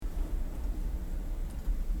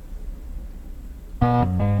Good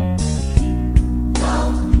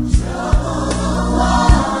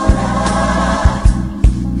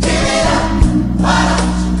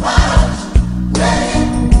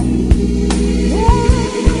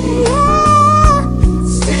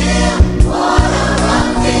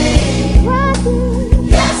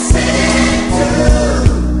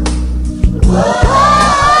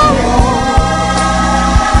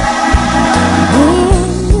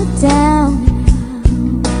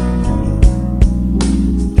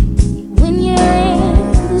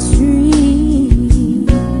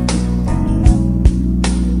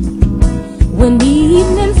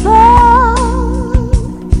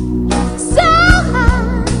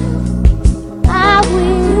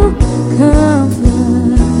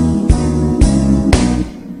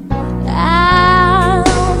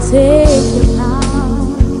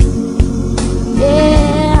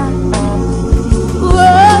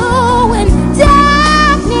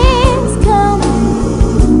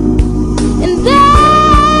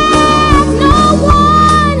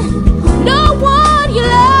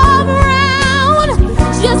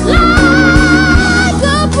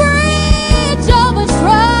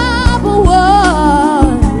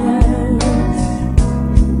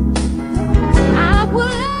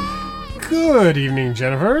evening,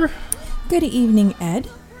 Jennifer. Good evening, Ed.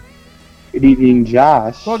 Good evening,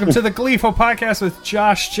 Josh. Welcome to the Gleeful Podcast with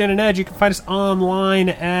Josh, Jen, and Ed. You can find us online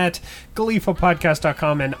at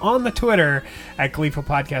gleefulpodcast.com and on the Twitter at Gleeful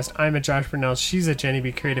Podcast. I'm at Josh Brunel. She's at Jenny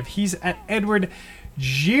B. Creative. He's at Edward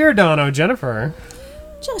Giordano. Jennifer.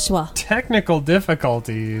 Joshua. Technical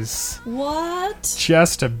difficulties. What?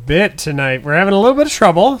 Just a bit tonight. We're having a little bit of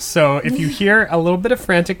trouble, so if you hear a little bit of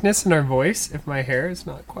franticness in our voice, if my hair is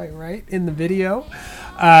not quite right in the video,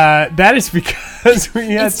 that is because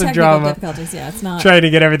we had some drama. Difficulties. Yeah, it's not trying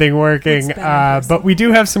to get everything working. But we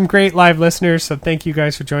do have some great live listeners, so thank you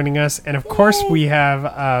guys for joining us. And of course, we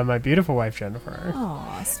have my beautiful wife, Jennifer.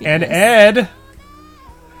 Aw, sweet. And Ed.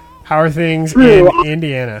 How are things in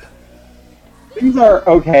Indiana? Things are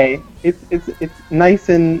okay. It's nice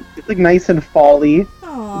and nice and fall-y.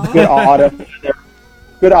 Aww. Good autumn weather.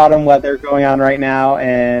 Good autumn weather going on right now,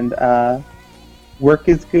 and work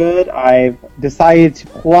is good. I've decided to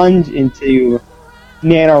plunge into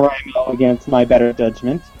NaNoWriMo against my better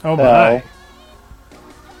judgment. Oh my!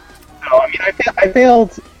 So I mean, I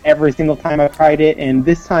failed every single time I've tried it, and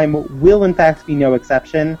this time will in fact be no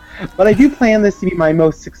exception. But I do plan this to be my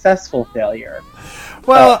most successful failure.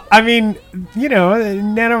 Well, I mean, you know,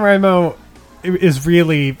 NaNoWriMo is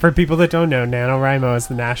really, for people that don't know, NaNoWriMo is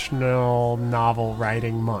the National Novel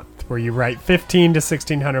Writing Month, where you write 15 to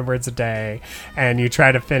 1,600 words a day, and you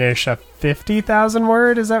try to finish a 50,000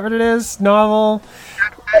 word, is that what it is, novel?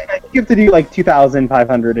 I think you have to do like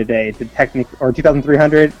 2,500 a day to or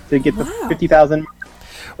 2,300 to get the 50,000.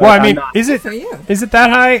 Well, I mean, is it that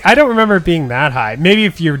high? I don't remember it being that high. Maybe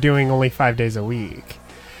if you're doing only 5 days a week.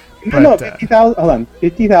 No, 50,000. Hold on,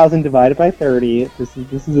 50,000 divided by 30. This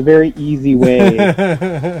is a very easy way.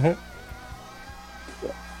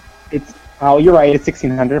 It's you're right. It's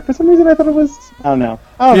 1,600. For some reason, I thought it was. I don't know.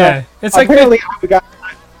 It's apparently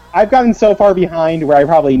I've gotten so far behind where I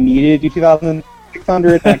probably needed to do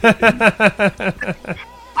 2,600. I would not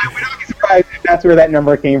be surprised if that's where that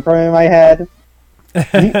number came from in my head.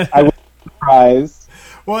 I was surprised.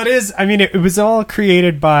 Well, it is. I mean, it was all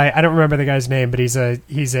created by, I don't remember the guy's name, but he's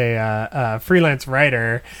a freelance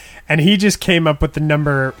writer, and he just came up with the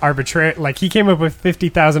number arbitrary. Like, he came up with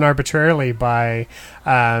 50,000 arbitrarily by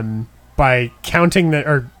counting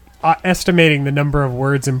estimating the number of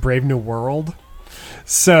words in Brave New World.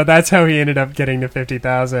 So that's how he ended up getting to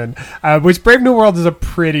 50,000, which Brave New World is a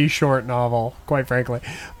pretty short novel, quite frankly.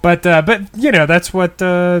 But you know, that's what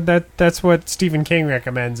Stephen King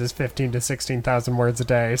recommends is 15 to 16,000 words a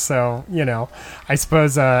day. So, you know, I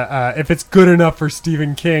suppose if it's good enough for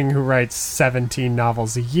Stephen King, who writes 17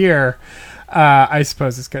 novels a year, I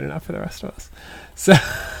suppose it's good enough for the rest of us. So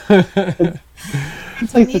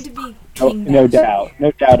we need to be no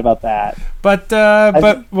doubt about that. But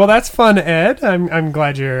well, that's fun, Ed. I'm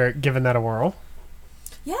glad you're giving that a whirl.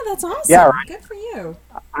 Yeah, that's awesome. Yeah, right. Good for you.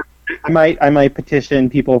 I might petition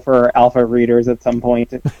people for alpha readers at some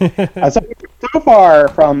point. So far,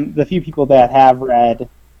 from the few people that have read,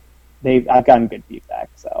 I've gotten good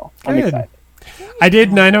feedback. So I'm excited. I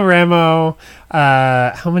did NaNoWriMo.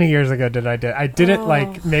 How many years ago did I do? I did it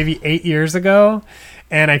like maybe 8 years ago.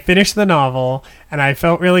 and I finished the novel, and I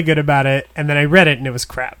felt really good about it, and then I read it, and it was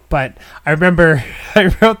crap. But I remember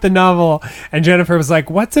I wrote the novel, and Jennifer was like,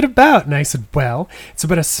 "What's it about?" And I said, "Well, it's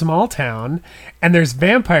about a small town, and there's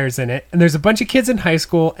vampires in it, and there's a bunch of kids in high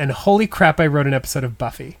school, and holy crap, I wrote an episode of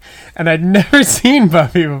Buffy." And I'd never seen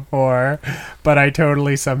Buffy before, but I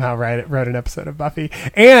totally somehow wrote an episode of Buffy.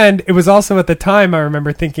 And it was also at the time I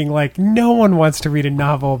remember thinking, like, no one wants to read a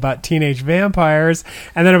novel about teenage vampires.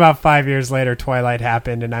 And then about 5 years later, Twilight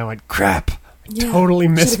happened, and I went, crap, totally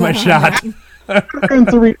missed my shot. I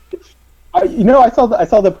saw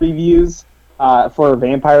the previews for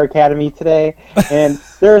Vampire Academy today, and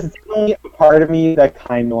there's definitely a part of me that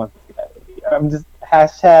kind of wants to see that movie. I'm just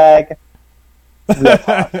hashtag real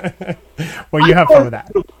talk. Well, you have fun with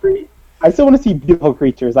that. I still want to see Beautiful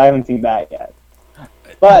Creatures. I haven't seen that yet,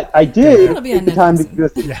 but I did take the time to go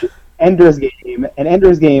see Ender's Game, and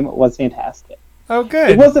Ender's Game was fantastic. Oh,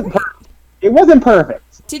 good. It wasn't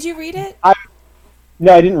perfect. Did you read it?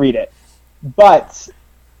 No, I didn't read it, but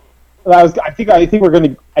I think we're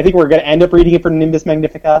gonna end up reading it for Nimbus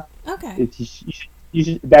Magnifica. Okay. You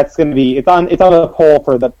should, that's gonna be it's on a poll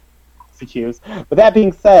for the to choose. But that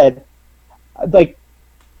being said, like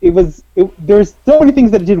there's so many things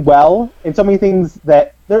that it did well, and so many things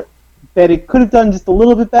that it could have done just a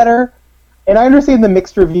little bit better. And I understand the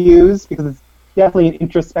mixed reviews because it's definitely an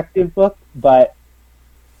introspective book, but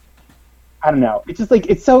I don't know. It's just like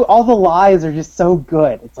all the lies are just so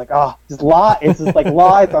good. It's like just lie. It's just like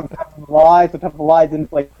lies on top of lies on top of lies, and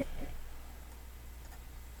it's like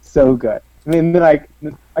so good. I mean, then I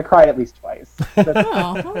cried at least twice.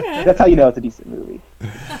 Okay. That's how you know it's a decent movie.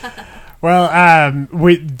 Well,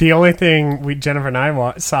 the only thing Jennifer and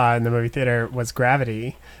I saw in the movie theater was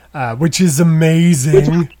Gravity, which is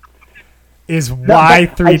amazing. Is why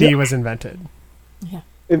 3D was invented. Yeah.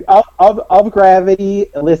 Of Gravity,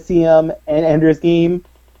 Elysium, and Ender's Game,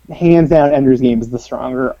 hands down, Ender's Game is the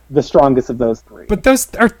strongest of those three. But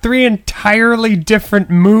those are three entirely different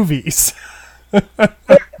movies.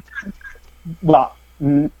 Well,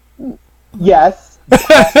 yes.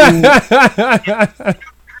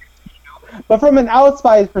 But from an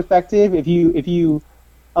outsider's perspective, if you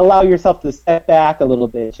allow yourself to step back a little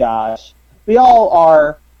bit, Josh, they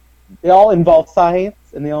all involve science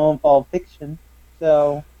and they all involve fiction.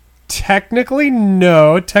 So technically,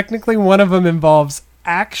 no. Technically, one of them involves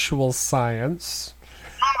actual science.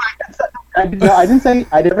 I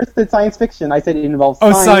never said science fiction. I said it involves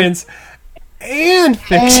science and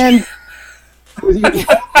fiction.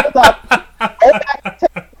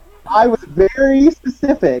 I was very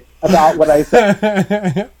specific about what I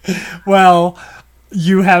said. Well,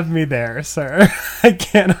 you have me there, sir. I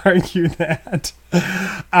can't argue that.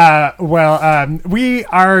 We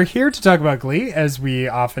are here to talk about Glee, as we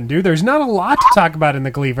often do. There's not a lot to talk about in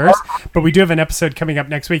the Gleeverse, but we do have an episode coming up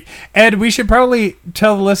next week. Ed, we should probably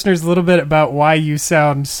tell the listeners a little bit about why you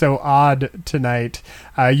sound so odd tonight.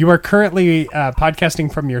 You are currently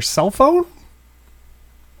podcasting from your cell phone?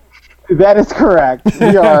 That is correct.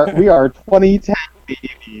 We are 2010,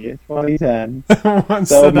 baby. 2010.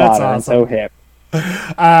 So that's modern, awesome. so hip.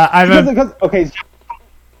 Okay.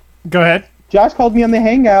 Go ahead. Josh called me on the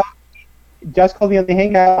Hangout.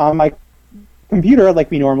 On my computer,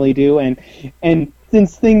 like we normally do, and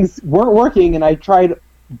since things weren't working, and I tried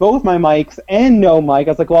both my mics and no mic,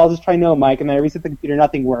 I was like, well, I'll just try no mic, and then I reset the computer,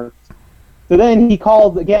 nothing worked. So then he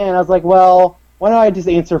called again, and I was like, well, why don't I just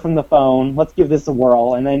answer from the phone? Let's give this a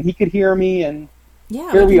whirl. And then he could hear me, and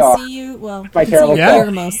here we are. See you. Well, my terrible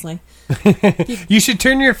here mostly. You should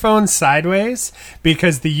turn your phone sideways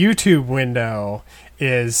because the YouTube window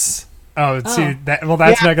is. That's not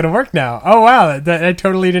going to work now. Oh wow, I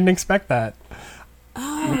totally didn't expect that.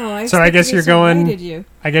 I guess you're going.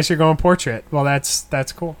 I guess you're going portrait. Well,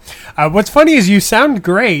 that's cool. What's funny is you sound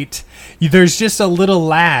great. There's just a little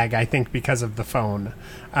lag, I think, because of the phone.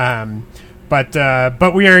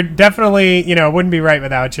 But we are definitely, it wouldn't be right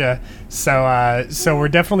without you. So we're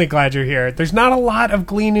definitely glad you're here. There's not a lot of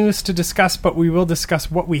Glee news to discuss, but we will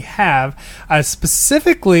discuss what we have.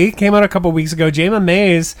 Specifically, came out a couple weeks ago, Jayma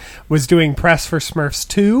Mays was doing press for Smurfs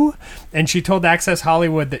 2, and she told Access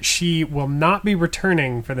Hollywood that she will not be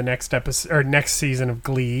returning for the next episode or next season of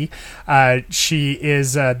Glee. She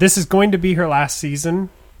is. This is going to be her last season.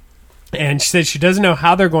 And she said she doesn't know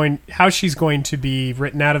how she's going to be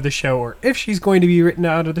written out of the show, or if she's going to be written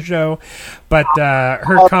out of the show. But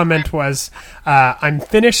her comment was, "I'm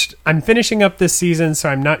finishing up this season, so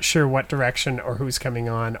I'm not sure what direction or who's coming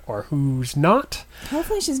on or who's not."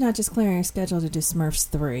 Hopefully, she's not just clearing her schedule to do Smurfs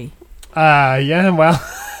 3. Yeah. Well,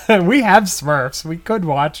 we have Smurfs. We could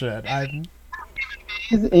watch it.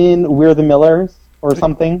 In We're the Millers. or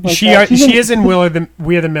something. Like she that. she is in We Are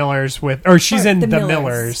the Millers she's in The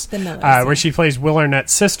Millers, yeah. where she plays Will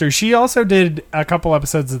Arnett's sister. She also did a couple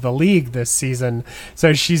episodes of The League this season,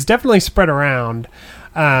 so she's definitely spread around.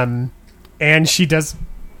 And she does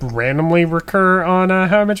randomly recur on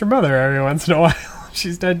How I Met Your Mother every once in a while.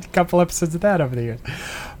 She's done a couple episodes of that over the years.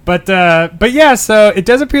 But yeah, so it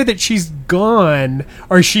does appear that she's gone,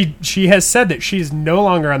 or she has said that she's no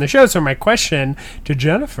longer on the show. So my question to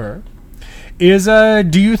Jennifer is,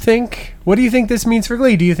 what do you think this means for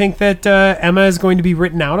Glee? Do you think that Emma is going to be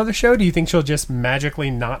written out of the show? Do you think she'll just magically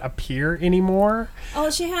not appear anymore? Oh,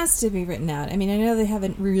 she has to be written out. I mean, I know they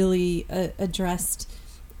haven't really addressed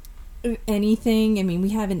anything. I mean, we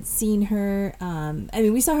haven't seen her. I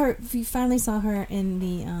mean, we finally saw her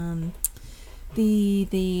in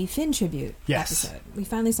the Finn tribute episode. We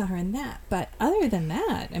finally saw her in that. But other than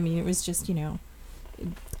that, I mean, it was just, it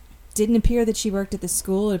didn't appear that she worked at the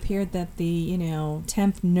school. It appeared that the,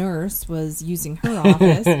 temp nurse was using her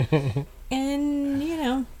office.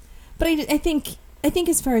 And, but I think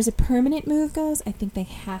as far as a permanent move goes, I think they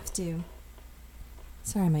have to.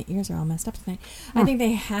 Sorry, my ears are all messed up tonight. I think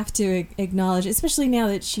they have to acknowledge, especially now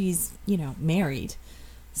that she's, married.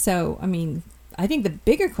 So, I mean, I think the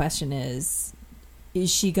bigger question is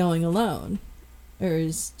she going alone? Or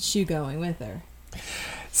is she going with her?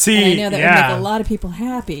 See, and I know that would make a lot of people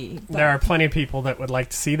happy. There are plenty of people that would like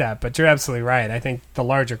to see that, but you're absolutely right. I think the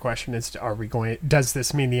larger question is, does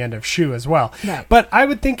this mean the end of Shu as well? Right. But I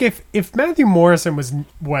would think if Matthew Morrison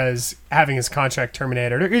was having his contract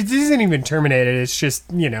terminated, or it isn't even terminated, it's just,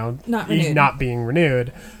 not being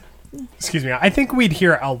renewed. Excuse me. I think we'd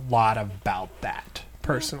hear a lot about that,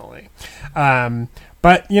 personally.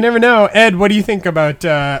 But you never know. Ed, what do you think about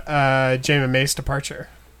Jayma Mace's departure?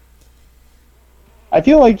 I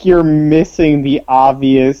feel like you're missing the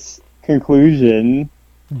obvious conclusion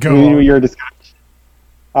to your discussion.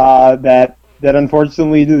 That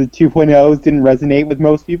unfortunately the 2.0s didn't resonate with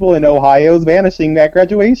most people, and Ohio's vanishing at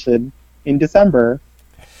graduation in December.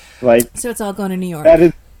 So it's all going to New York.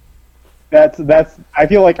 That's. I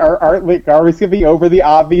feel like are we skipping over the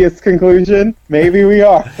obvious conclusion? Maybe we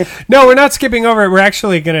are. No, we're not skipping over it. We're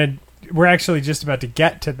actually just about to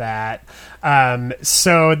get to that.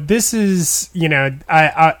 So this is,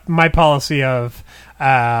 my policy of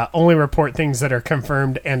only report things that are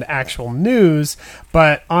confirmed and actual news.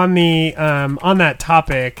 But on that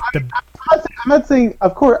topic, I'm not saying.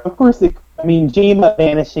 Of course. Jayma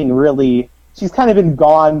vanishing really. She's kind of been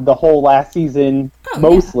gone the whole last season,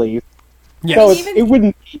 mostly. Yeah. Yes. So it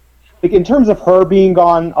wouldn't be, in terms of her being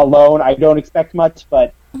gone alone, I don't expect much.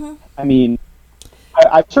 But I mean,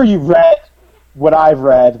 I'm sure you've read what I've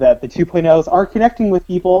read, that the 2.0s are connecting with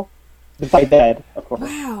people besides dead, of course.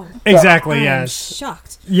 Wow. Exactly. I'm yes.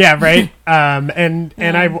 shocked. Yeah. Right. And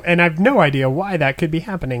I've no idea why that could be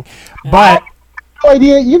happening, but I have no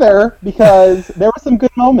idea either, because there were some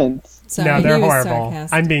good moments. Sorry, no, they're horrible.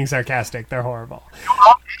 Sarcastic. I'm being sarcastic. They're horrible.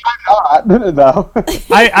 I'm not. No.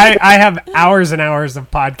 I have hours and hours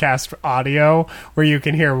of podcast audio where you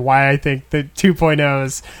can hear why I think the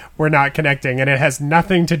 2.0s were not connecting, and it has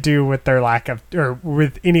nothing to do with their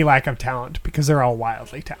with any lack of talent, because they're all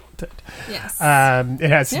wildly talented. Yes. It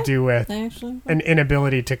has to do with an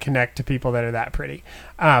inability to connect to people that are that pretty.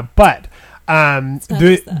 But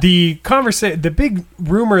the big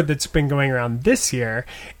rumor that's been going around this year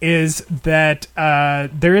is that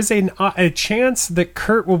there is a chance that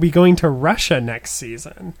Kurt will be going to Russia next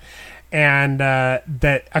season. And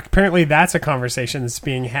that apparently that's a conversation that's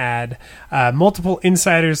being had. Multiple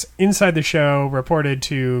insiders inside the show reported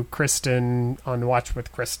to Kristen on Watch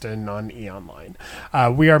with Kristen on E! Online.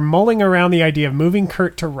 We are mulling around the idea of moving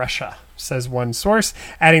Kurt to Russia, says one source,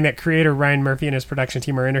 adding that creator Ryan Murphy and his production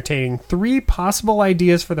team are entertaining 3 possible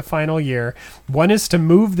ideas for the final year. One is to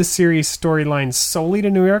move the series storyline solely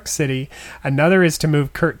to New York City. Another is to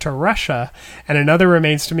move Kurt to Russia. And another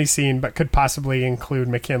remains to be seen, but could possibly include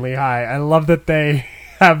McKinley High. I love that they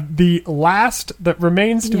have the last that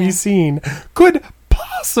remains to be seen could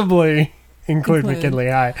possibly include McKinley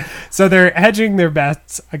High. So they're hedging their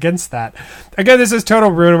bets against that. Again, this is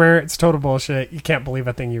total rumor. It's total bullshit. You can't believe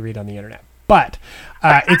a thing you read on the internet. But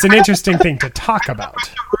it's an interesting thing to talk about.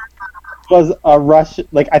 Was a Russia,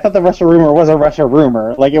 I thought the Russia rumor was a Russia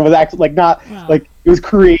rumor. It was actually not it was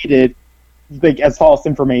created as false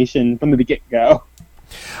information from the get-go.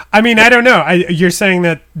 I mean, I don't know. You're saying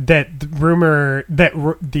that the rumor,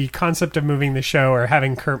 the concept of moving the show or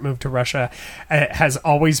having Kurt move to Russia has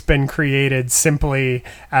always been created simply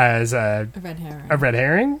as a red herring. A red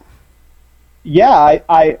herring? Yeah,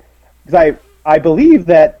 I believe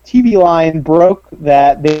that TV Line broke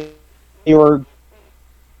that they were.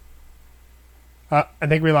 I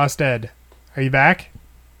think we lost Ed. Are you back?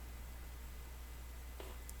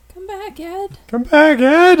 Come back, Ed. Come back,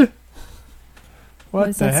 Ed! What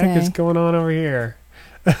What the does that heck is say? going on over here?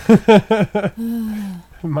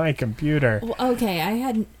 My computer. Well, okay, I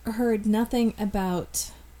had heard nothing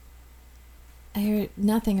about. I heard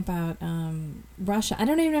nothing about Russia. I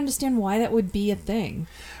don't even understand why that would be a thing.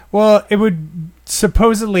 Well, it would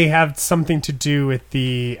supposedly have something to do with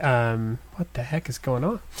the what the heck is going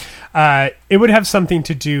on? It would have something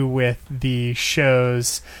to do with the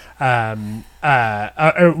show's with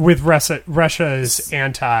Russia's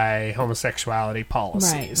anti-homosexuality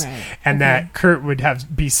policies, Right. and Okay. that Kurt would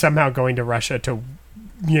be somehow going to Russia to,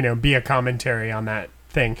 be a commentary on that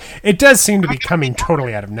thing. It does seem to be coming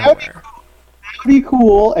totally out of nowhere. That'd be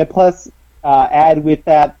cool, and plus add with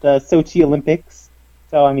that the Sochi Olympics.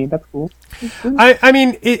 So I mean, that's cool. I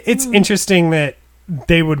mean, it's interesting that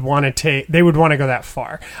they would want to go that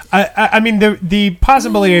far. I mean, the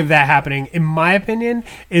possibility of that happening, in my opinion,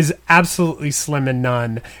 is absolutely slim and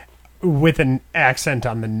none, with an accent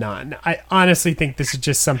on the none. I honestly think this is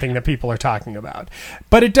just something that people are talking about.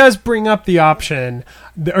 But it does bring up the option,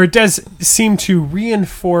 or it does seem to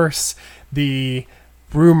reinforce the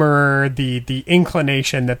rumor, the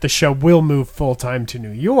inclination that the show will move full-time to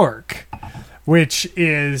New York, which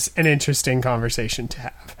is an interesting conversation to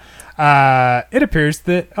have. It appears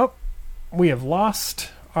that, we have lost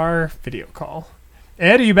our video call.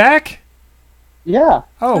 Ed, are you back? Yeah.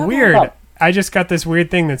 Oh, Okay. weird. I just got this weird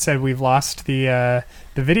thing that said we've lost the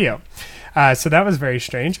video. So that was very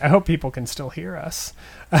strange. I hope people can still hear us.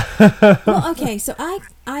 Well, okay, so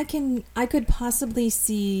I could possibly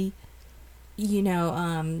see,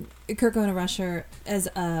 Kurt going to Russia as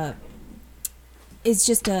is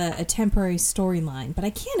just a temporary storyline, but I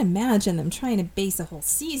can't imagine them trying to base a whole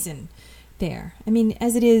season there. I mean,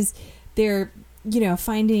 as it is, they're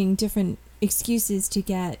finding different excuses to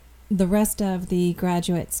get the rest of the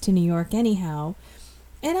graduates to New York anyhow.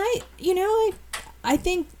 And I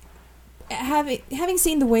think having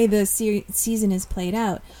seen the way the season is played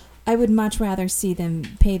out, I would much rather see them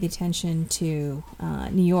pay the attention to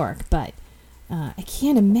New York. But I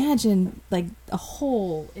can't imagine like a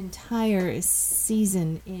whole entire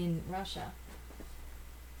season in Russia.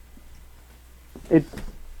 It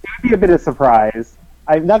would be a bit of a surprise.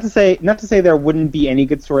 Not to say there wouldn't be any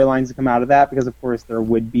good storylines to come out of that, because of course there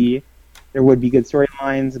would be good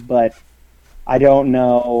storylines, but I don't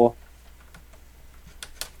know.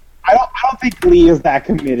 I don't think Glee is that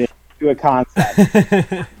committed to a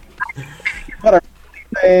concept. What I'm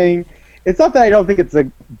saying, it's not that I don't think it's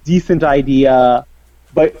a decent idea,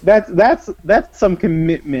 but that's some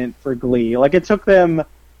commitment for Glee. Like, it took them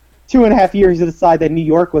 2.5 years to decide that New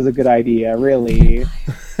York was a good idea, really.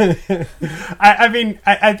 I mean,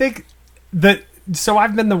 I think that. So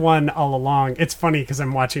I've been the one all along. It's funny because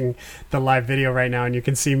I'm watching the live video right now, and you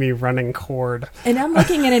can see me running Cord. And I'm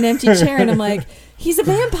looking at an empty chair, and I'm like, he's a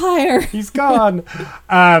vampire. He's gone.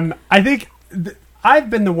 I think I've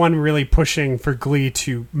been the one really pushing for Glee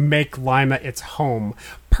to make Lima its home.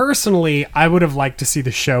 Personally, I would have liked to see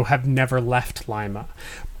the show have never left Lima.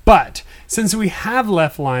 But since we have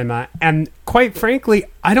left Lima, and quite frankly,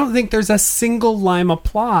 I don't think there's a single Lima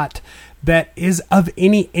plot that is of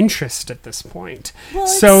any interest at this point. Well,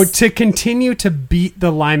 so to continue to beat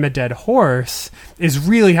the Lima dead horse is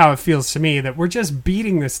really how it feels to me, that we're just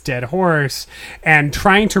beating this dead horse and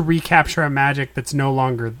trying to recapture a magic that's no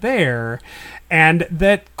longer there. And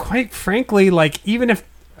that, quite frankly, like, even if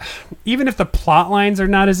the plot lines are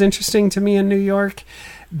not as interesting to me in New York,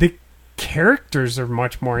 the characters are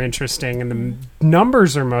much more interesting, and the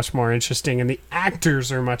numbers are much more interesting, and the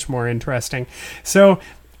actors are much more interesting. So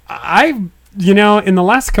in the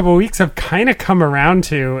last couple of weeks, I've kind of come around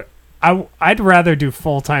to, I'd rather do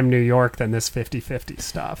full-time New York than this 50-50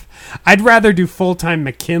 stuff. I'd rather do full-time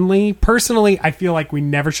McKinley. Personally, I feel like we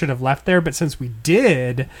never should have left there, but since we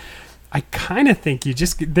did, I kind of think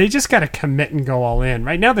they just got to commit and go all in.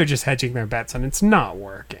 Right now, they're just hedging their bets, and it's not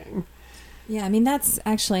working. Yeah, I mean, that's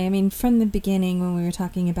actually, from the beginning when we were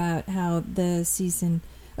talking about how the season,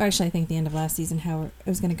 or actually I think the end of last season, how it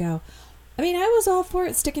was going to go. I mean, I was all for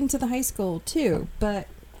it sticking to the high school too, but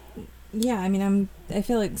yeah, I mean, I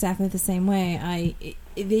feel exactly the same way.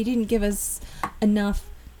 They didn't give us enough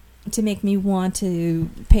to make me want to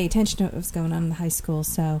pay attention to what was going on in the high school.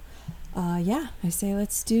 So, yeah, I say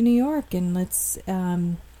let's do New York, and let's,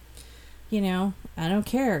 I don't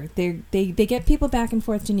care. They get people back and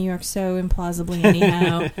forth to New York so implausibly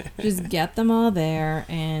anyhow. Just get them all there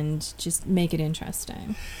and just make it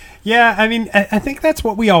interesting. Yeah, I mean, I think that's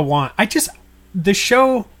what we all want. The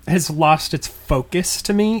show has lost its focus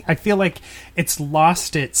to me. I feel like it's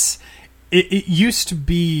lost its it used to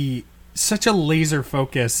be such a laser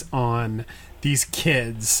focus on these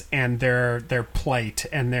kids and their plight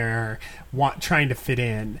and their trying to fit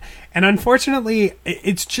in. And unfortunately,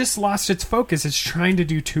 it's just lost its focus. It's trying to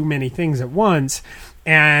do too many things at once.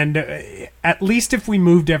 And at least if we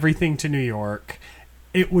moved everything to New York,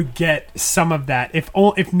 it would get some of that.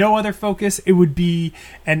 If no other focus, it would be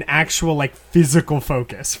an actual like physical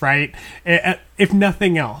focus, right? If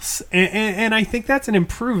nothing else. And I think that's an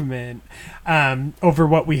improvement over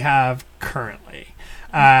what we have currently.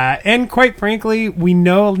 And quite frankly, we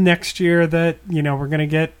know next year that, you know, we're going to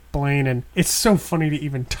get Blaine, and it's so funny to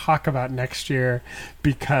even talk about next year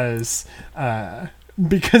because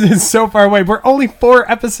it's so far away. We're only 3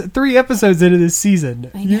 episodes into this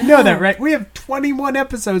season. You know that, right? We have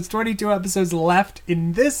 22 episodes left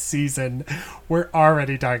in this season. We're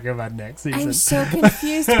already talking about next season. I'm so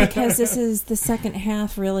confused because this is the second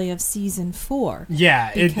half, really, of season 4.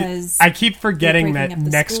 Yeah, I keep forgetting that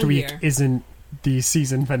next week isn't the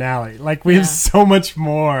season finale. Like, we have so much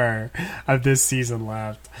more of this season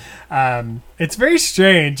left. It's very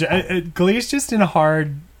strange. Glee's just in a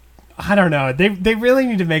hard... I don't know. They really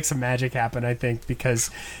need to make some magic happen, I think, because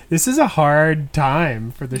this is a hard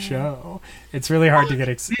time for the show. It's really hard to get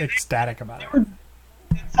ecstatic about it. In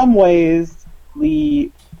some ways,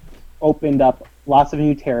 Glee opened up lots of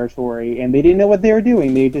new territory, and they didn't know what they were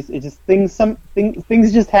doing.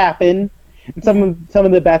 Things just happened, and some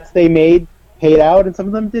of the bets they made paid out, and some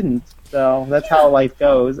of them didn't. So that's how life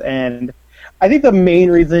goes. And I think the main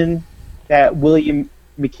reason that William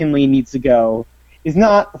McKinley needs to go is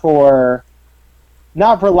not for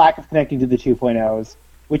lack of connecting to the 2.0s,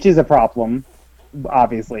 which is a problem,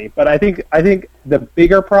 obviously. But I think the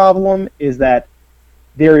bigger problem is that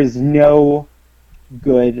there is no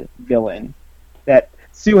good villain. That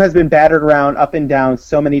Sue has been battered around up and down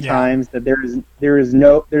so many times that there's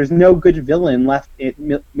no good villain left at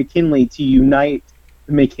McKinley to unite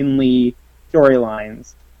the McKinley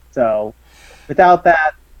storylines. So without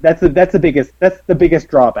that, that's the biggest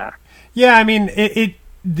drawback. Yeah, I mean,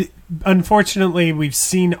 unfortunately, we've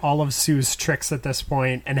seen all of Sue's tricks at this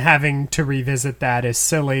point, and having to revisit that is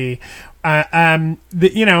silly. But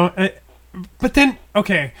then,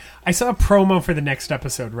 okay, I saw a promo for the next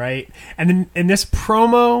episode, right? And then in this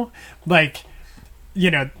promo, like,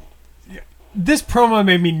 you know, this promo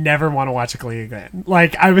made me never want to watch Glee again.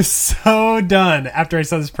 Like, I was so done after I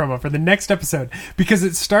saw this promo for the next episode, because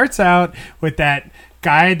it starts out with that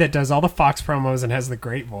guy that does all the Fox promos and has the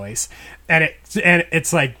great voice, and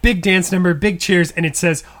it's like big dance number, big cheers, and it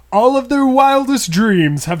says all of their wildest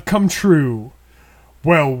dreams have come true.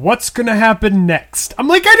 Well, what's gonna happen next? I'm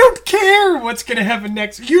like, I don't care what's gonna happen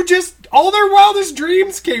next. All their wildest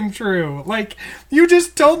dreams came true. Like, you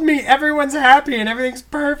just told me everyone's happy and everything's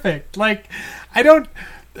perfect. Like,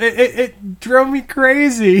 it drove me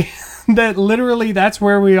crazy that literally that's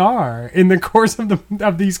where we are in the course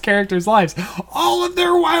of these characters' lives. All of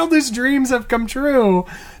their wildest dreams have come true.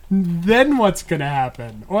 Then what's gonna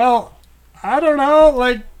happen? Well, I don't know.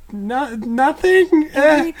 Like, nothing.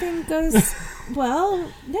 Everything goes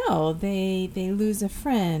well. No, they lose a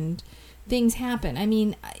friend. Things happen. I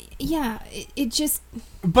mean, it just.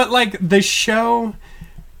 But like the show.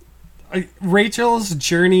 Rachel's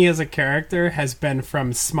journey as a character has been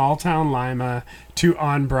from small town Lima to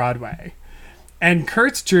on Broadway, and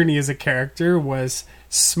Kurt's journey as a character was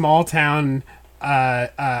small town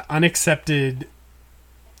unaccepted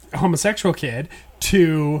homosexual kid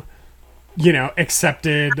to, you know,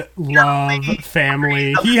 accepted, love,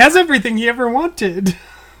 family. He has everything he ever wanted.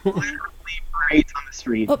 Literally parades on the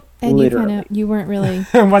street. Oh, Ed, you weren't really.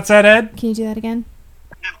 What's that, Ed? Can you do that again?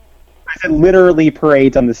 I said literally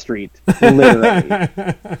parades on the street. Literally.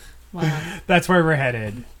 Wow. That's where we're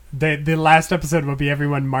headed. The last episode will be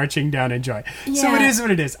everyone marching down in joy. Yeah. So it is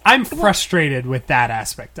what it is. I'm frustrated with that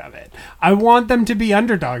aspect of it. I want them to be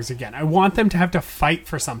underdogs again. I want them to have to fight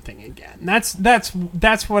for something again.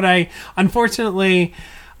 That's what I, unfortunately,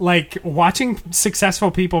 like, watching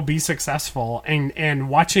successful people be successful and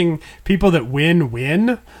watching people that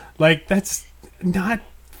win, like, that's not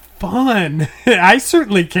fun. I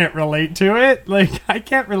certainly can't relate to it. Like, I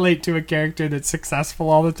can't relate to a character that's successful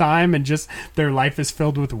all the time and just their life is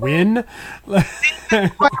filled with win. The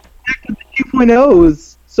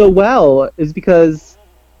 2.0s so well is because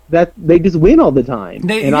that they just win all the time,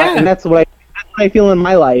 and that's what I feel in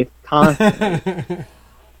my life constantly.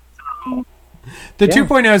 The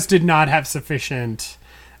 2.0s did not have sufficient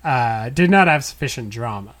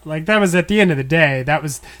drama. Like, that was, at the end of the day, that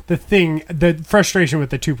was the thing, the frustration with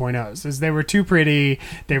the 2.0s is they were too pretty,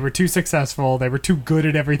 they were too successful, they were too good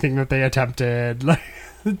at everything that they attempted. Like,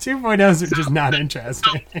 the 2.0s are just not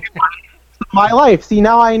interesting. my life. See,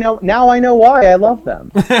 now I know why I love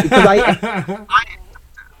them. Because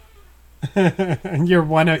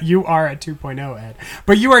you are at 2.0, Ed.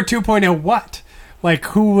 But you are 2.0 what? Like,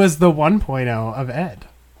 who was the 1.0 of Ed?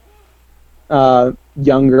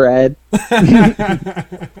 Younger Ed.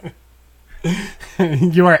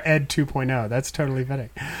 You are Ed 2.0. That's totally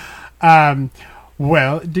fitting.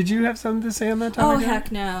 Well, did you have something to say on that topic? Oh,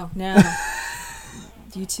 heck no.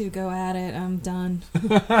 You two go at it. I'm done.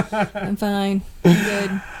 I'm fine. I'm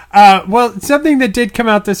good. Well, something that did come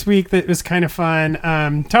out this week that was kind of fun.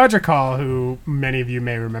 Todrickal, who many of you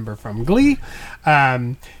may remember from Glee,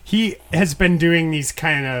 he has been doing these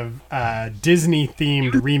kind of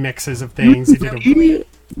Disney-themed remixes of things. He did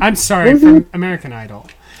I'm sorry, from American Idol.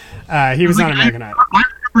 He was on American Idol. I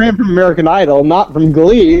remember him from American Idol, not from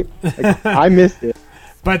Glee. I missed it.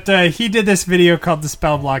 But he did this video called the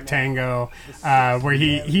Spell Block Tango, where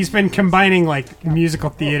he's been combining like musical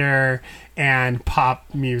theater and pop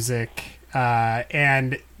music.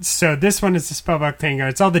 And so this one is the Spell Block Tango.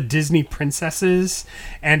 It's all the Disney princesses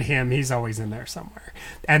and him. He's always in there somewhere.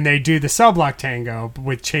 And they do the Cell Block Tango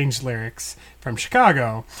with changed lyrics from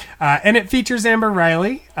Chicago. And it features Amber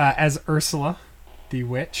Riley as Ursula, the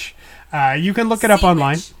witch. You can look it up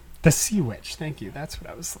online. The Sea Witch. Thank you. That's what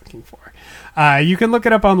I was looking for. You can look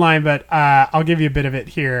it up online, but I'll give you a bit of it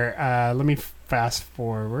here. Let me fast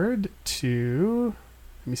forward to...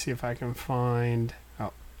 Let me see if I can find...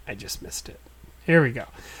 Oh, I just missed it. Here we go.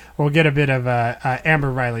 We'll get a bit of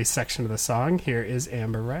Amber Riley's section of the song. Here is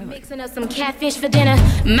Amber Riley. Mixing up some catfish for dinner,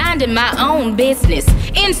 minding my own business.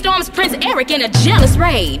 In storms Prince Eric in a jealous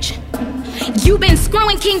rage. "You been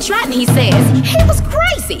screwing King Triton," he says. He was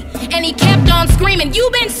crazy. And he kept on screaming, "You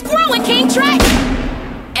been screwing King Triton."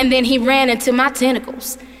 And then he ran into my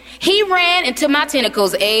tentacles. He ran into my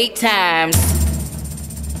tentacles 8 times.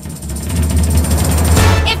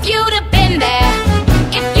 If you'd have been there,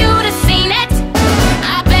 if you'd have seen it,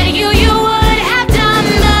 I bet you would have done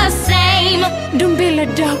the same.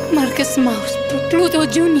 Dumbilla Duck, Marcus Mouse, Pluto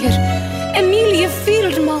Jr., Amelia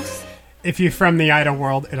Fieldmouse. If you're from the Idol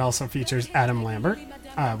world, it also features Adam Lambert,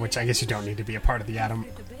 which I guess you don't need to be a part of the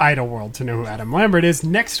Idol world to know who Adam Lambert is.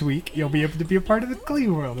 Next week, you'll be able to be a part of the Glee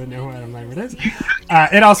world and know who Adam Lambert is.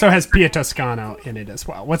 It also has Pia Toscano in it as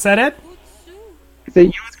well. What's that, Ed? So you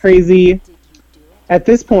know what's crazy? At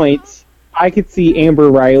this point, I could see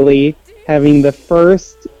Amber Riley having the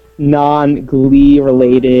first non-Glee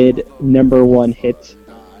related #1 hit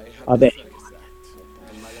of it.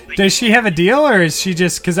 Does she have a deal, or is she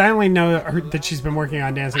just... Because I only know that she's been working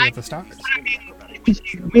on Dancing with the Stars.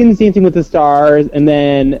 She wins Dancing with the Stars, and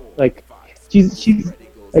then like she's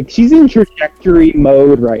in trajectory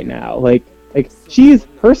mode right now. Like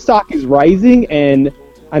her stock is rising, and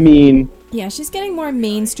I mean, yeah, she's getting more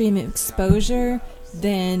mainstream exposure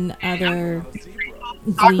than other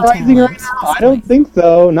Glee rising right talents. now? I don't think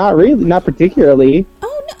so. Not really. Not particularly.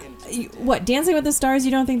 Oh no! What, Dancing with the Stars?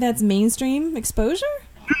 You don't think that's mainstream exposure?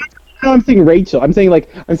 No, I'm saying Rachel. I'm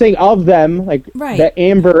saying of them, like right. That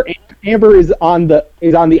Amber is on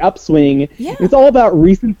the upswing. Yeah. It's all about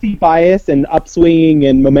recency bias and upswing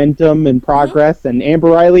and momentum and progress, and Amber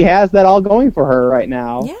Riley has that all going for her right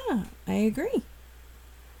now. Yeah, I agree.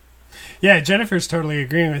 Yeah, Jennifer's totally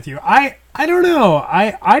agreeing with you. I don't know.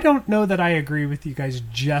 I don't know that I agree with you guys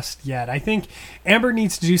just yet. I think Amber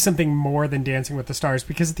needs to do something more than Dancing with the Stars,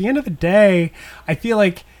 because at the end of the day, I feel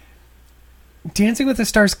like Dancing with the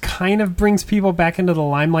Stars kind of brings people back into the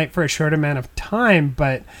limelight for a short amount of time,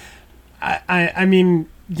 but I mean,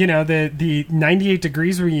 you know, the 98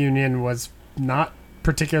 Degrees reunion was not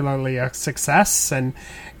particularly a success, and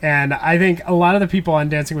I think a lot of the people on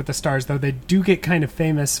Dancing with the Stars, though they do get kind of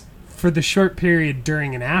famous for the short period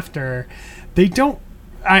during and after, they don't.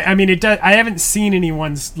 I mean, it does. I haven't seen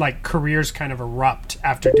anyone's like careers kind of erupt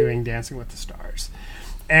after doing Dancing with the Stars,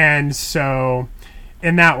 and so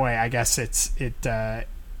in that way, I guess I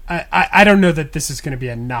don't know that this is going to be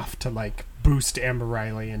enough to like boost Amber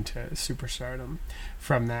Riley into superstardom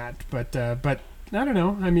from that, but I don't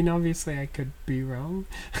know. I mean, obviously, I could be wrong.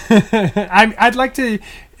 I'd like to,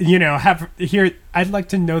 you know, I'd like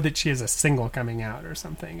to know that she has a single coming out or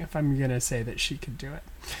something if I'm going to say that she could do it.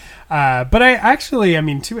 But I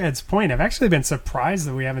mean, to Ed's point, I've actually been surprised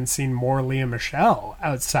that we haven't seen more Lea Michele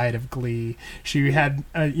outside of Glee. She had,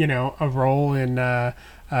 a role in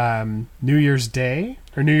New Year's Day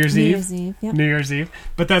or New Year's Eve. Yep. New Year's Eve.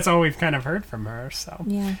 But that's all we've kind of heard from her. So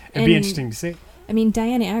yeah. It'd be interesting to see. I mean,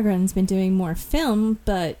 Diana Agron's been doing more film,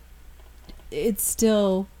 but it's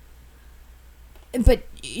still... But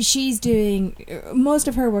she's doing... Most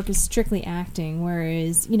of her work is strictly acting,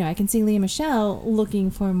 whereas, I can see Lea Michele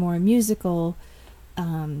looking for more musical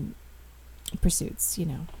pursuits,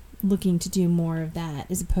 looking to do more of that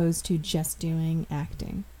as opposed to just doing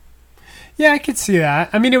acting. Yeah, I could see that.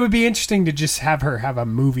 I mean, it would be interesting to just have her have a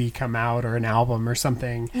movie come out or an album or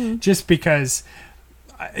something, just because.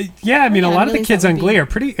 Yeah, I mean, a lot of the kids on Glee are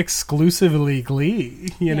pretty exclusively Glee.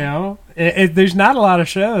 You know, there's not a lot of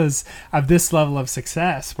shows of this level of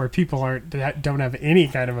success where people don't have any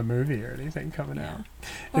kind of a movie or anything coming out.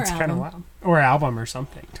 Or it's album. kind of wild, or album or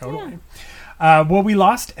something. Totally. Yeah. Well, we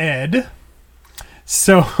lost Ed,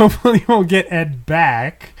 so hopefully we'll get Ed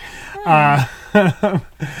back. But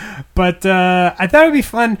I thought it'd be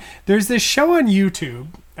fun. There's this show on YouTube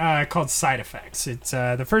called Side Effects. It's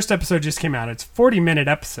the first episode just came out. It's a 40-minute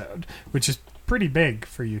episode, which is pretty big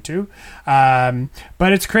for YouTube.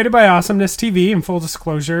 But it's created by Awesomeness TV. In full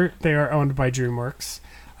disclosure, they are owned by DreamWorks,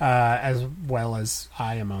 as well as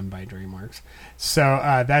I am owned by DreamWorks.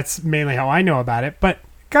 So that's mainly how I know about it. But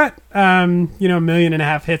got 1.5 million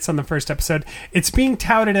hits on the first episode. It's being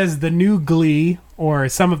touted as the new Glee, or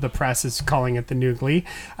some of the press is calling it the new Glee.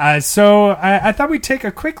 So I thought we'd take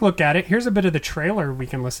a quick look at it. Here's a bit of the trailer we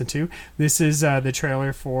can listen to. This is the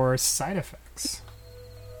trailer for Side Effects.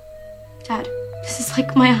 Dad, this is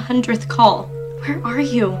like my 100th call. Where are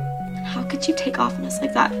you? How could you take off on us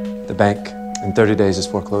like that? The bank in 30 days is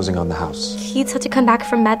foreclosing on the house. Keith's had to come back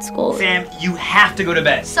from med school. Sam, you have to go to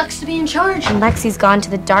bed. Sucks to be in charge. And Lexi's gone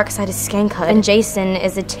to the dark side of Skankhood. And Jason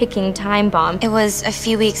is a ticking time bomb. It was a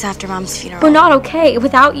few weeks after Mom's funeral. We're not okay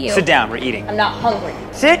without you. Sit down, we're eating. I'm not hungry.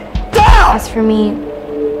 Sit down! As for me,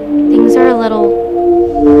 things are a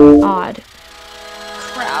little odd.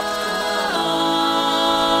 Crap.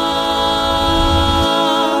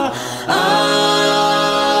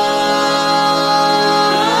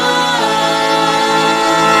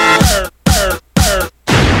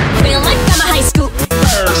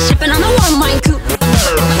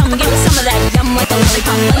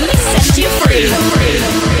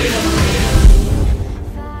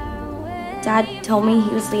 Dad told me he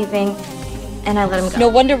was leaving, and I let him go. No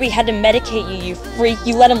wonder we had to medicate you, you freak.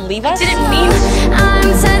 You let him leave us? Didn't mean I'm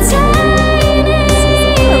titanium.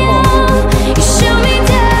 You shoot me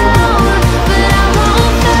down, but I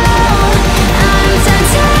won't fall. I'm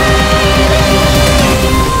titanium.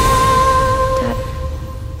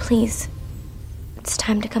 Dad, please. It's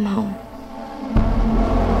time to come home.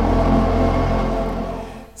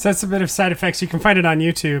 So that's a bit of Side Effects. You can find it on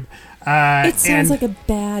YouTube. It sounds like a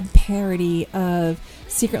bad parody of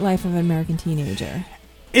Secret Life of an American Teenager.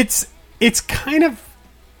 It's kind of...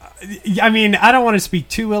 I mean, I don't want to speak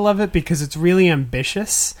too ill of it because it's really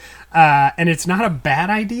ambitious. And it's not a bad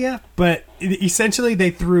idea, but essentially they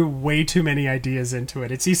threw way too many ideas into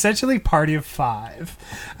it. It's essentially Party of Five.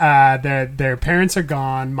 Their parents are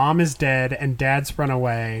gone, mom is dead, and dad's run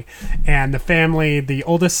away. And the family, the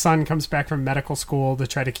oldest son comes back from medical school to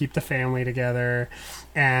try to keep the family together.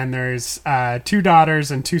 And there's 2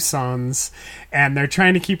 daughters and 2 sons. And they're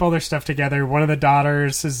trying to keep all their stuff together. One of the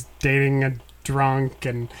daughters is dating a drunk,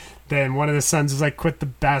 and then one of the sons is like quit the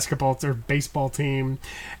basketball or baseball team,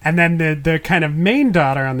 and then the kind of main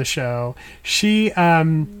daughter on the show, she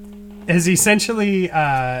is essentially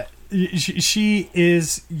she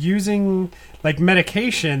is using like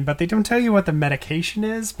medication, but they don't tell you what the medication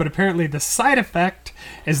is. But apparently the side effect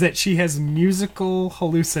is that she has musical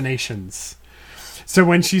hallucinations. So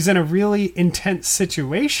when she's in a really intense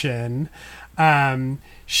situation,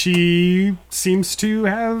 she seems to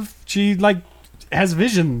have has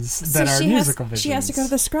visions that are musical visions. She has to go to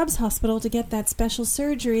the Scrubs Hospital to get that special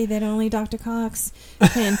surgery that only Dr. Cox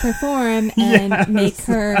can perform and make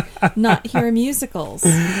her not hear musicals. By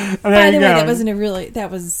the way, that wasn't a really...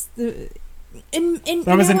 That was... that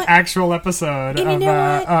was an actual episode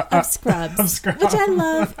of Scrubs. Of Scrubs. Which I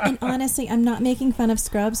love. And honestly, I'm not making fun of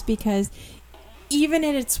Scrubs because even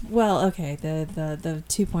in its... Well, okay, the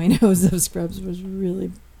 2.0s of Scrubs was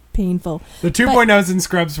really... painful. The 2.0s in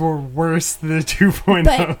Scrubs were worse than the 2.0s.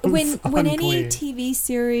 But when any TV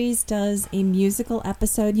series does a musical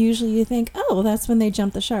episode, usually you think, oh, that's when they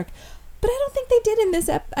jumped the shark. But I don't think they did in this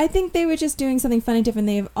I think they were just doing something funny different.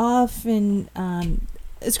 They have often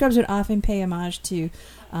Scrubs would often pay homage to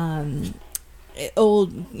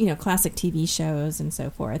old, classic TV shows and so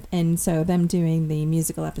forth. And so them doing the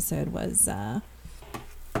musical episode was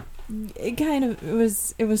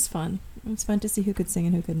it was fun. It was fun to see who could sing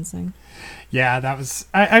and who couldn't sing. Yeah, that was...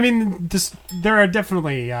 I mean, there are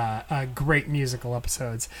definitely great musical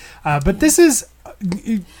episodes. But this is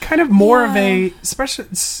kind of more of a special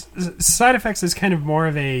Side Effects is kind of more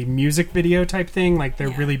of a music video type thing. Like they're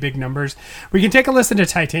really big numbers. We can take a listen to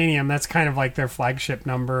Titanium. That's kind of like their flagship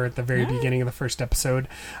number at the very beginning of the first episode.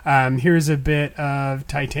 Here's a bit of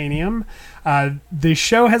Titanium. The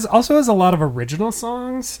show also has a lot of original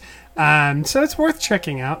songs, so it's worth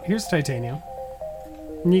checking out. Here's Titanium.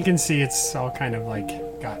 And you can see it's all kind of like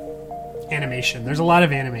got animation. There's a lot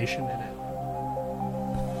of animation in it.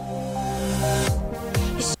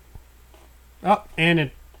 Oh, and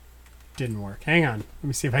it didn't work. Hang on. Let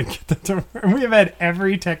me see if I can get that to work. We have had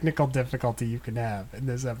every technical difficulty you can have in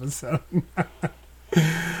this episode.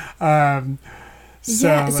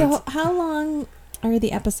 So how long are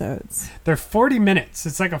the episodes? They're 40 minutes.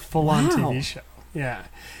 It's like a full-on TV show. Yeah.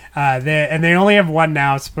 They only have one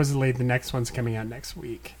now. Supposedly the next one's coming out next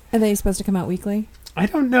week. Are they supposed to come out weekly? I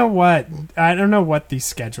don't know what the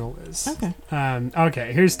schedule is. Okay.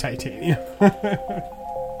 Okay, here's Titanium.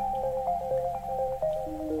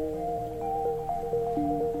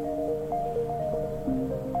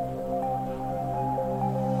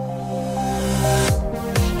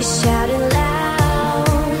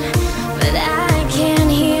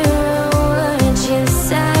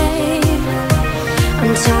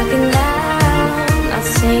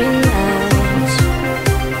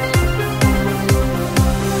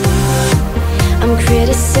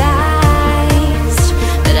 Criticized,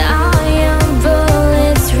 but all your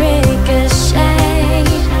bullets ricochet.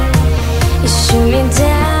 You shoot me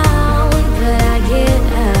down, but I get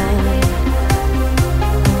up.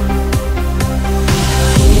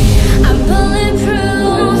 I'm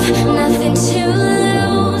bulletproof, nothing to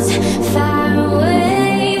lose. Far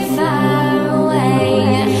away,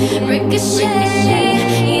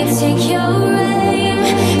 ricochet. You take your aim,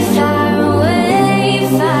 far away,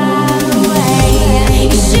 far.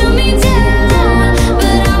 Shoot me down,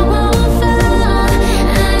 but I won't fall.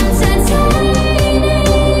 I'm titanium.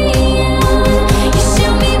 You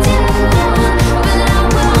shoot me down, but I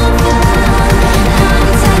won't fall. I'm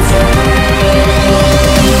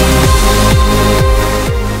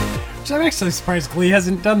titanium. I'm actually surprised Glee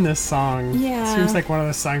hasn't done this song. Yeah. It seems like one of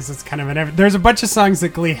those songs that's kind of there's a bunch of songs that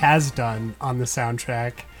Glee has done on the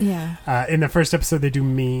soundtrack. Yeah. In the first episode, they do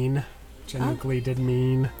Mean. Glee did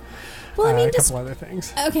Mean. Well, I mean, a couple other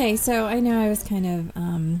things. Okay, so I know I was kind of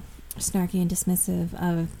snarky and dismissive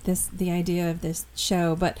of the idea of this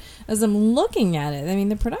show, but as I'm looking at it, I mean,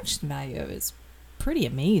 the production value of it is pretty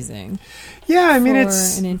amazing. Yeah, I mean, for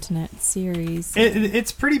it's an internet series.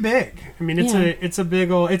 It's pretty big. I mean, it's a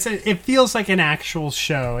big old. It feels like an actual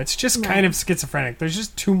show. It's just kind of schizophrenic. There's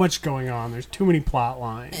just too much going on. There's too many plot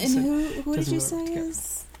lines. And who did you say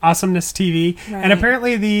is? Awesomeness TV. Right. And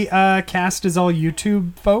apparently the cast is all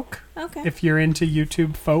YouTube folk. Okay. If you're into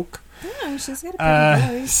YouTube folk. Oh, she's got a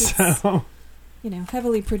pretty voice. So, it's,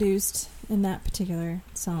 heavily produced in that particular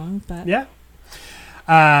song, but yeah.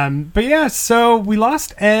 But yeah, so we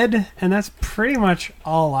lost Ed, and that's pretty much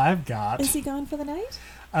all I've got. Is he gone for the night?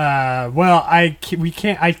 Well, I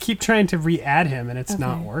keep trying to re-add him, and it's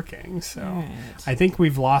not working. So right. I think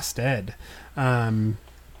we've lost Ed.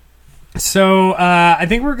 So I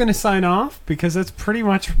think we're going to sign off because that's pretty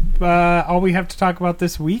much all we have to talk about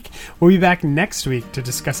this week. We'll be back next week to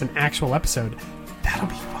discuss an actual episode. That'll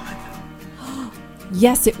be fun.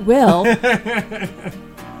 Yes, it will.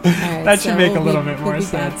 Right, that should make a little bit more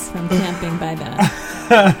sense. From camping by then.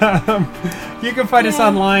 You can find us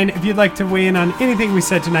online. If you'd like to weigh in on anything we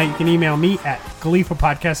said tonight, you can email me at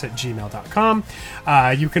gleefulpodcast@gmail.com.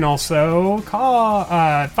 You can also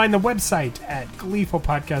find the website at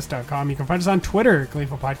gleefulpodcast.com. You can find us on Twitter,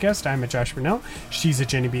 Gleeful Podcast. I'm at Josh Burnell. She's at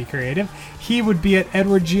Jenny B. Creative. He would be at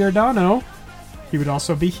Edward Giordano. He would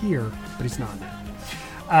also be here, but he's not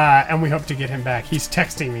now. And we hope to get him back. He's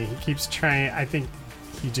texting me. He keeps trying. I think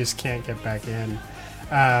he just can't get back in.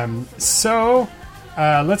 So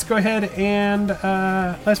let's go ahead and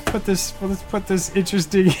let's put this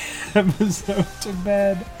interesting episode to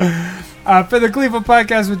bed. For the Gleeful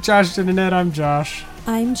Podcast with Josh and Annette, I'm Josh.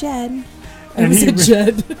 I'm Jed. And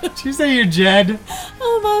Jed. Did you say you're Jed?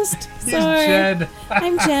 Almost. He's Sorry. Jed.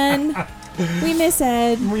 I'm Jen. We miss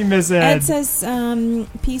Ed. We miss Ed. Ed says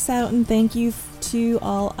peace out and thank you to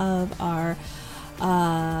all of our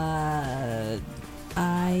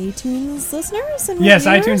iTunes listeners and yes,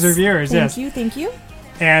 reviewers. iTunes reviewers. Thank you.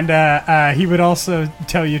 And he would also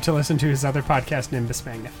tell you to listen to his other podcast, Nimbus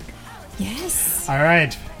Magnifica. Yes. All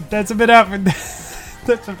right, that's a bit up.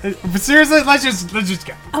 But seriously, let's just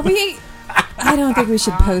go. I don't think we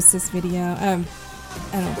should post this video. I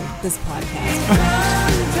don't think this podcast.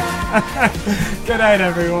 Good night,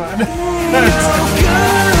 everyone. Goodbye.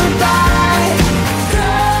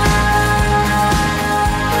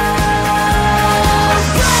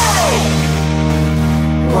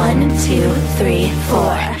 2, 3, 4.